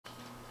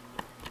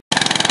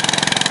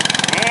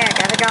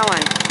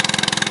going.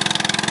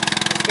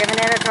 Just giving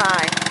it a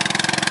try.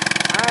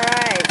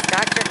 Alright,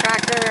 Dr.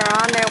 Tractor, they're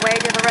on their way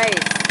to the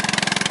race.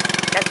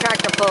 Got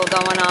tractor pull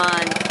going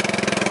on.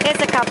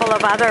 Here's a couple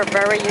of other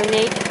very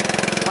unique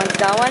ones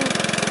going.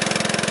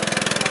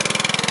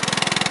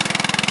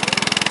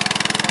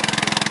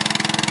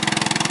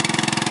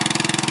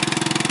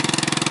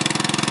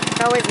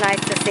 It's always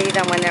nice to see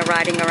them when they're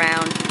riding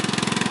around.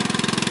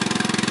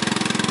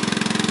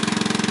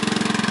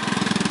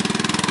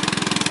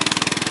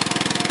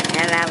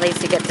 And at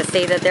least you get to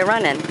see that they're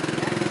running.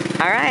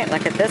 Alright,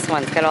 look at this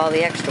one. It's got all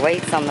the extra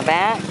weights on the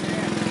back.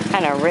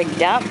 Kind of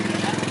rigged up.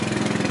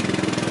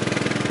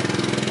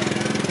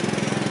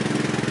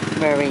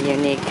 Very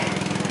unique.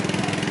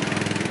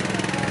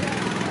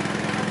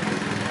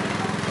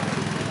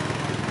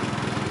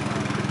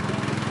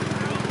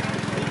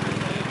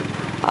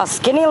 Oh,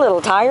 skinny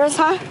little tires,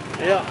 huh?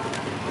 Yeah.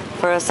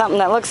 For something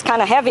that looks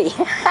kind of heavy.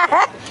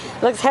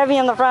 Looks heavy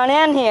on the front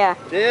end here.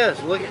 It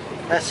is. Look at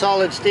that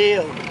solid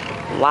steel.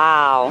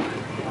 Wow.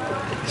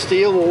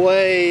 Steel will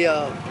weigh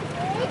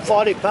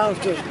 40 pounds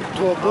to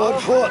a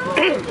board foot.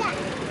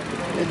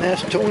 And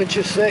that's 2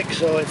 inches thick,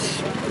 so it's...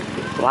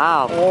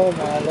 Wow. Oh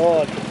my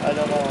Lord. I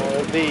don't know.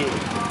 It'll be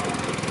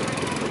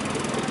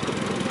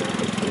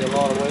a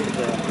lot of weight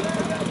there.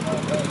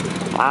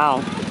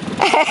 Wow.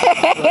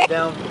 Go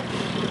down,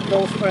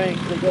 no springs.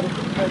 They got to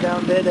go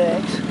down dead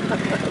eggs.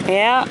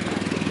 Yeah.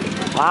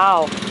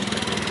 Wow.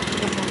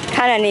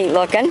 Kind of neat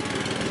looking.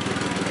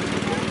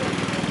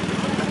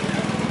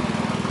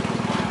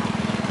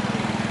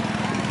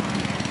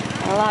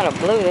 A lot of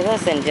blue to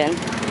this engine.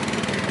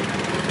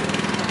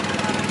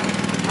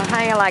 Well,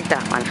 how you like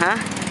that one, huh?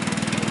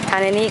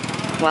 Kind of neat.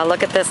 Well,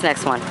 look at this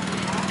next one.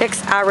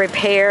 Fix our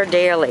repair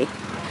daily.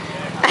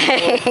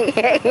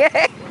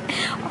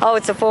 Oh,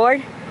 it's a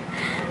Ford?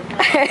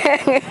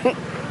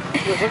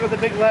 Just look at the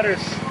big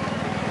letters.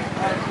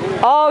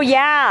 Oh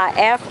yeah,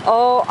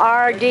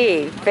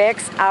 F-O-R-D.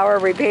 Fix our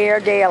repair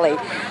daily.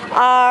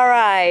 All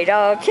right,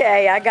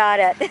 okay, I got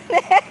it.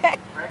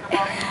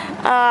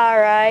 All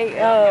right,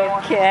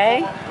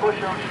 okay.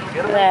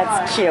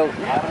 That's cute.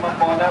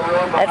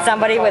 That's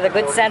somebody with a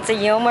good sense of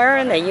humor,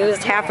 and they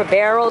used half a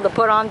barrel to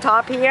put on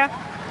top here.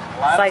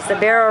 Sliced the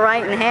barrel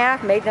right in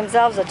half, made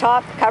themselves a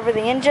top to cover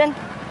the engine.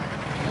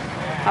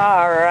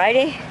 All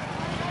righty.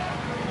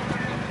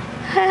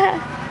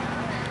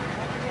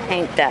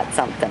 Ain't that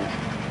something?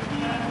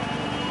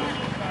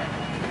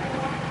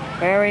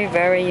 Very,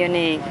 very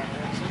unique.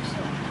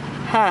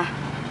 Huh.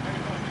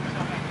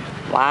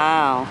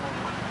 Wow.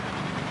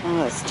 And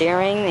the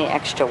steering, the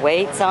extra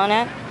weights on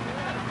it.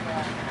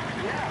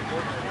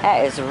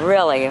 That is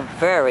really a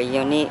very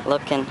unique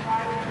looking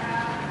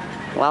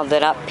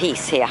welded up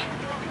piece here.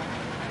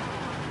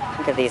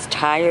 Look at these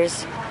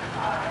tires.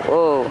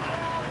 Whoa.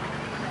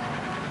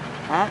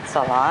 That's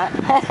a lot.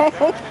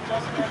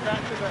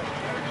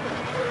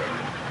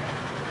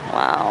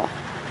 Wow.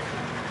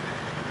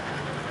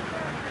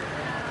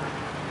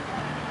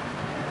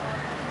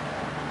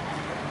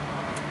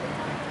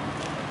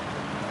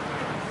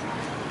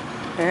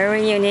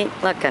 Very unique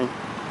looking.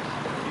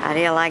 How do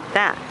you like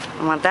that?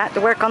 Want that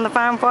to work on the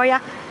farm for you?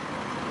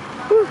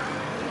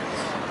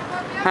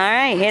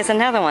 Alright, here's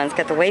another one. It's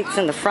got the weights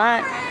in the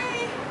front.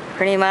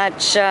 Pretty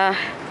much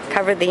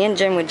covered the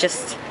engine with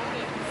just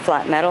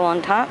flat metal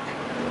on top.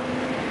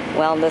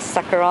 Weld this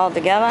sucker all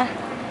together.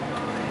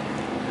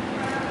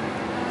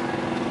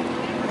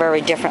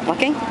 Very different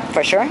looking,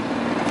 for sure. Look at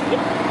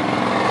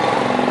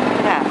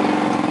that.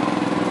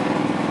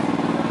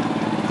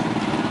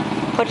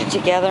 Put it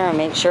together and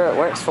make sure it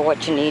works for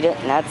what you need it,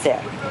 and that's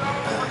it.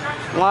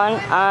 One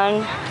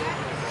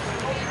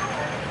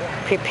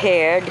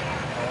unprepared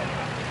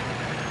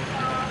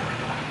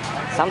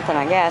something,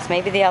 I guess.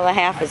 Maybe the other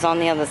half is on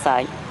the other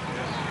side.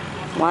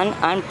 One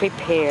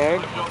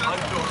unprepared.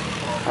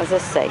 What does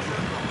this say?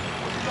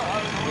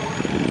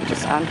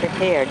 Just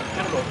unprepared.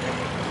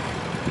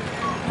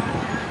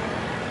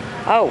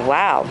 Oh,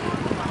 wow.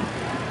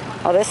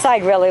 Oh, this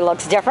side really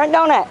looks different,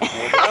 don't it?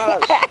 It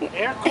does.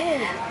 Air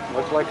cooled.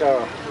 Looks like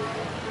a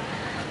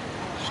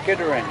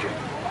Skidder engine.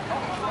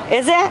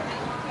 Is it?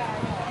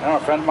 I know a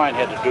friend of mine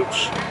had the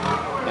Dukes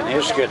in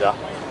his Skidder,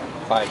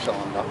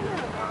 5-cylinder.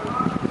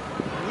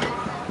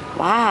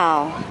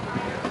 Wow.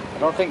 I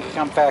don't think it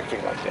come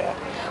factory like that.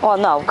 Well,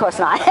 no, of course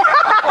not.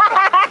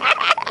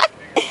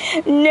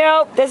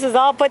 Nope, this is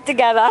all put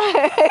together.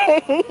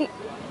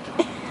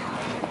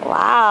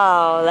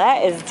 Wow,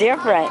 that is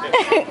different.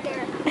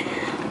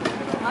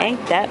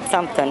 Ain't that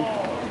something?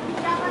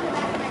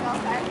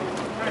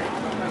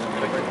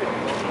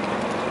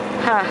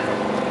 Huh.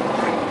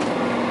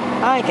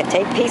 Oh, you can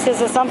take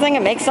pieces of something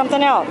and make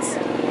something else.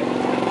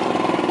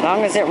 As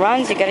long as it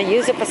runs, you gotta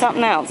use it for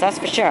something else, that's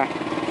for sure.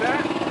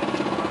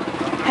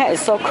 That is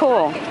so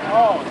cool.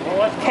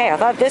 Okay, I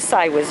thought this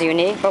side was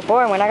unique, but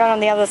boy, when I got on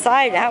the other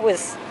side, that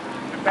was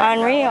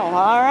unreal.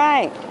 All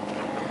right.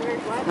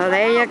 Well,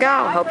 there you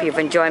go. Hope you've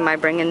enjoyed my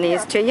bringing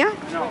these to you.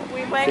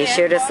 Be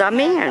sure to sub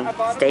me and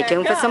stay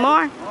tuned for some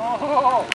more.